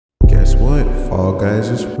Fall Guys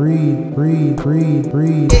is free. It's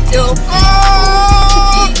your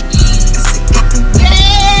fault!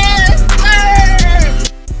 Yes,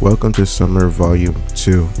 sir! Welcome to Summer Volume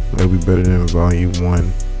 2. Maybe better than Volume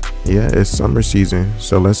 1. Yeah, it's summer season,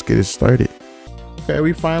 so let's get it started. Okay,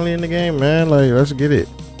 we finally in the game, man. Like, let's get it.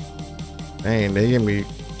 Dang, they give me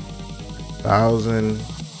 1,000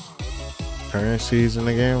 currencies in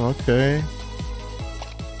the game. Okay.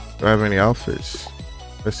 Do I have any outfits?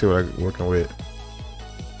 Let's see what I'm working with.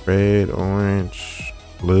 Red, orange,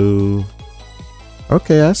 blue.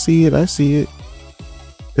 Okay, I see it.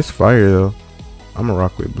 It's fire though. I'm gonna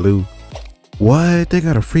rock with blue. What? They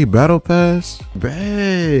got a free battle pass?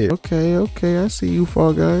 Bad. Okay. I see you,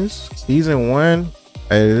 Fall Guys. Season 1.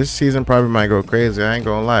 Hey, this season probably might go crazy. I ain't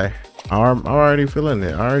gonna lie. I'm already feeling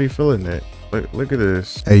it. Look at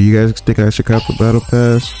this. Hey, you guys think I should cop the battle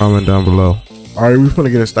pass? Comment down below. All right, we finna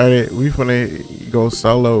get it started. We finna go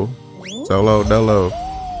solo dolo.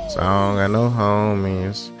 So I don't got no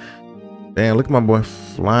homies. Damn, look at my boy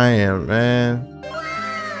flying, man.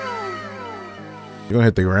 You gonna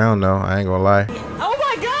hit the ground though, I ain't gonna lie. Oh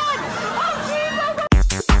my god! Oh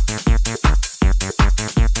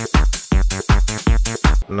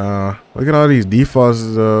jeez! Nah, look at all these defaults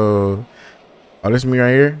though. Oh, this me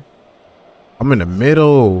right here. I'm in the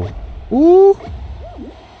middle. Ooh.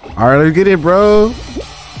 All right, let's get it, bro.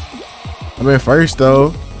 I'm in first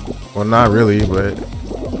though. Well, not really, but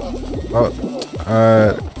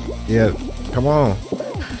yeah. Come on.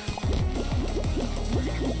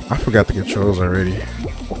 I forgot the controls already.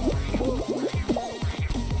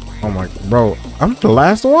 Oh my, bro, I'm the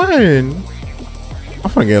last one.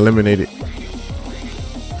 I'm gonna get eliminated.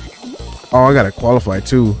 Oh, I gotta qualify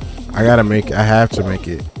too. I have to make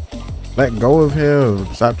it. Let go of him.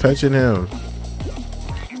 Stop touching him.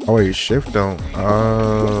 Oh wait, shift don't.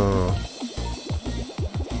 Oh.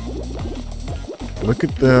 Look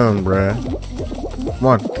at them, bruh. Come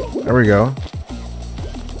on. There we go.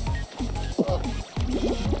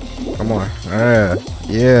 Come on.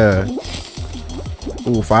 Yeah.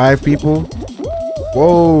 Ooh, 5 people.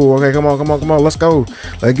 Whoa. Okay, come on. Let's go.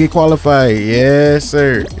 Let's get qualified. Yes,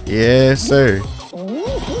 sir. You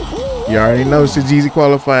already know Cejezy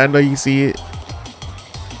qualified. I know you see it.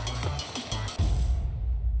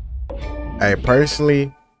 Hey,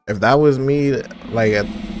 personally, if that was me, like,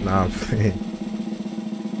 nah, I'm playing.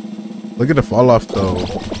 Look at the fall off though.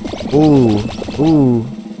 Ooh.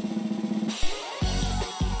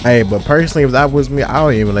 Hey, but personally, if that was me, I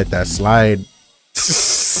don't even let that slide.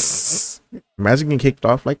 Imagine getting kicked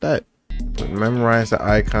off like that. Memorize the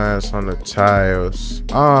icons on the tiles.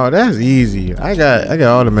 Oh, that's easy. I got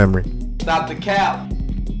all the memory. Stop the cap.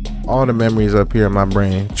 All the memories up here in my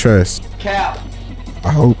brain. Trust. Cap.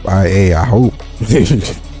 I hope.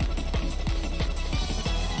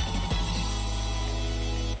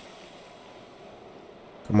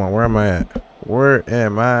 Come on, where am I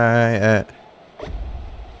at?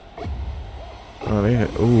 Oh,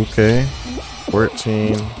 ooh, okay.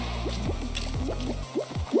 14.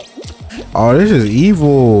 Oh, this is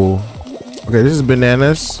evil. Okay, this is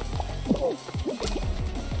bananas.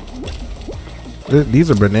 These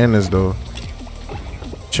are bananas though.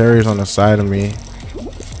 Cherries on the side of me.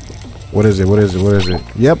 What is it?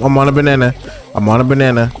 Yep, I'm on a banana. I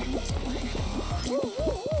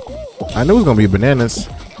knew it was gonna be bananas.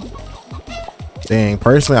 Dang,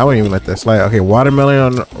 personally, I wouldn't even let that slide. Okay,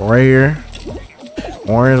 watermelon on right here.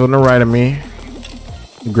 Orange on the right of me.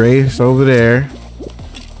 Grapes over there.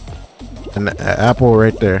 And the apple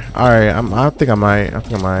right there. All right, I think I might.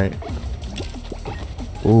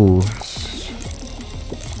 Ooh.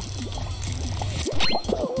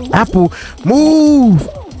 Apple, move.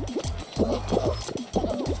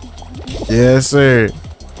 Yes, sir.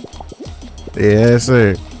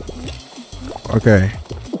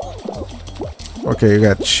 Okay, you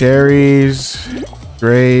got cherries,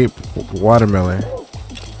 grape, watermelon.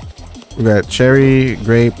 We got cherry,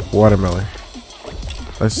 grape, watermelon.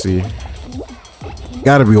 Let's see.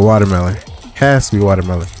 Gotta be a watermelon. Has to be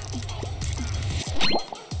watermelon.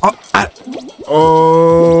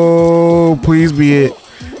 Oh, please be it.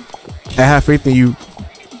 I have faith in you.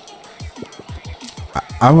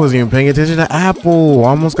 I wasn't even paying attention to apple.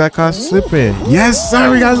 Almost got caught slipping. Yes,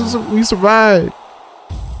 sir. We survived.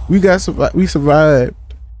 We survived.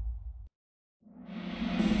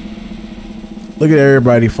 Look at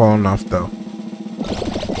everybody falling off though.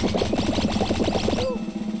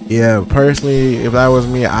 Yeah, personally, if that was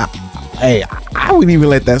me, I wouldn't even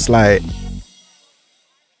let that slide.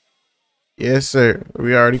 Yes, sir.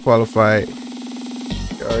 We already qualified.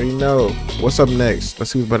 You already know. What's up next?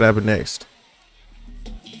 Let's see what's about to happen next.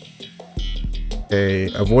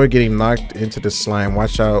 Okay, avoid getting knocked into the slime.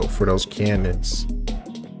 Watch out for those cannons.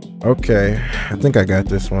 Okay, I think I got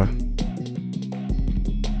this one.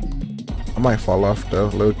 I might fall off though,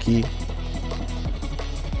 low key.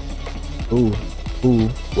 Ooh, ooh,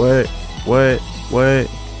 what?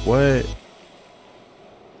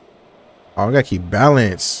 Oh, I gotta keep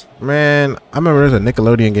balance. Man, I remember there's a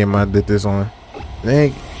Nickelodeon game I did this on.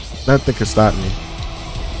 Ain't nothing can stop me.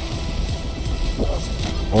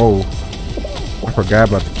 Oh, I forgot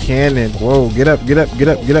about the cannon. Whoa, get up.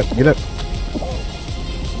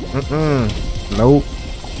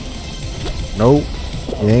 Nope.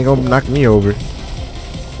 You ain't gonna knock me over.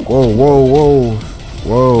 Whoa.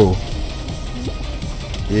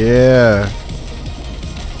 Yeah.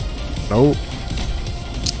 Nope.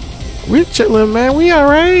 We're chilling, man. We all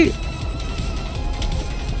right.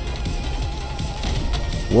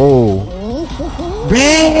 Whoa.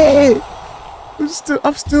 Man,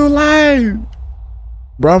 I'm still alive.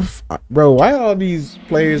 Bro, why all these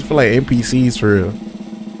players feel like NPCs for real?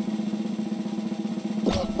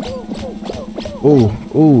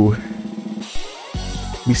 Ooh.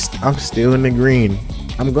 I'm still in the green.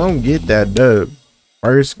 I'm gonna get that dub.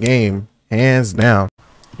 First game, hands down.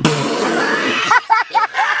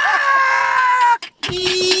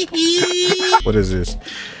 What is this?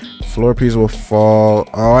 Floor piece will fall.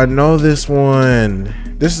 Oh, I know this one.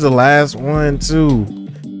 This is the last one too.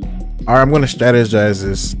 All right, I'm gonna strategize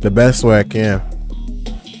this the best way I can.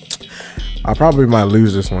 I probably might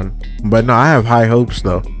lose this one, but no, I have high hopes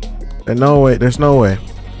though. There's no way.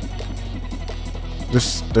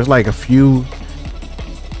 There's like a few.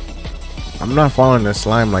 I'm not following the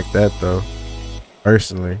slime like that though,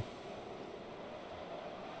 personally.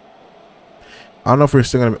 I don't know if we're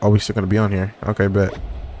still gonna. Oh, we're still gonna be on here. Okay, bet.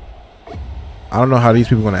 I don't know how these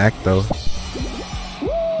people gonna act though.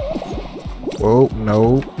 Whoa,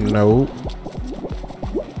 no.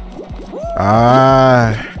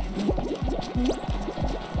 Ah.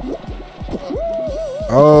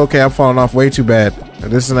 Oh, okay, I'm falling off way too bad.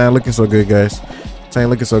 This is not looking so good, guys. This ain't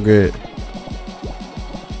looking so good.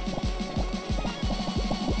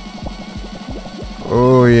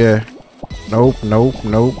 Oh yeah. Nope.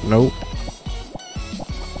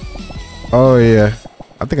 Oh yeah.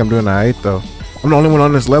 I think I'm doing alright though. I'm the only one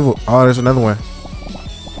on this level. Oh, there's another one.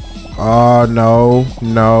 Oh no.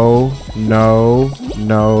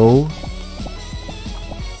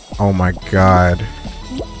 Oh my god.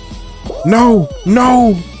 No.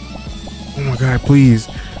 Oh my god, please.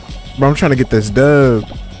 Bro, I'm trying to get this dub.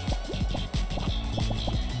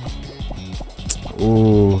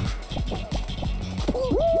 Ooh.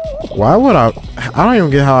 Why would I don't even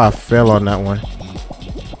get how I fell on that one.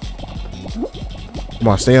 Come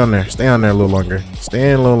on, stay on there a little longer.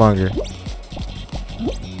 Stay in a little longer.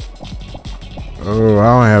 Oh, I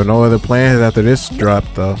don't have no other plans after this drop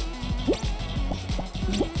though.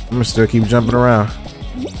 I'm gonna still keep jumping around.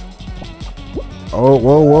 Oh,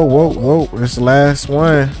 whoa. This is the last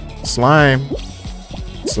one. Slime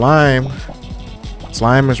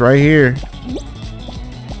is right here.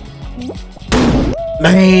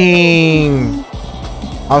 Dang.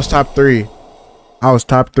 I was top three.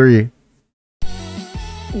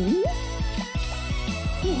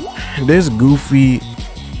 This goofy,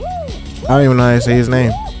 I don't even know how to say his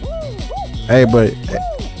name. Hey, but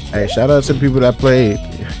hey, shout out to the people that played.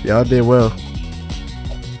 Y'all did well.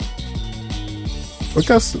 Look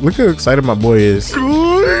how excited my boy is.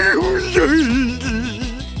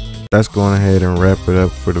 That's going ahead and wrap it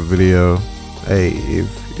up for the video. Hey,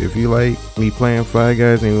 if you like me playing Five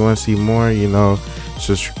Guys and you want to see more, you know,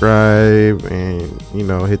 subscribe and, you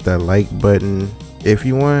know, hit that like button. If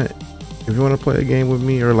you want to play a game with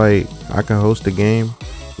me, or like I can host a game,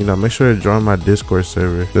 you know, make sure to join my Discord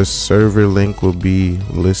server. The server link will be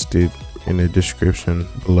listed in the description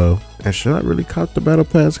below. And should I really cop the battle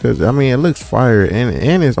pass? Because I mean, it looks fire,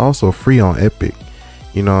 and it's also free on Epic.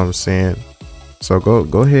 You know what I'm saying? So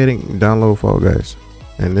go ahead and download Fall Guys.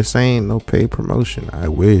 And this ain't no paid promotion. I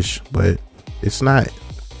wish, but it's not,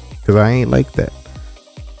 because I ain't like that.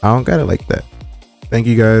 I don't got it like that. Thank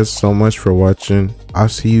you guys so much for watching. I'll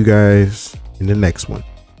see you guys in the next one.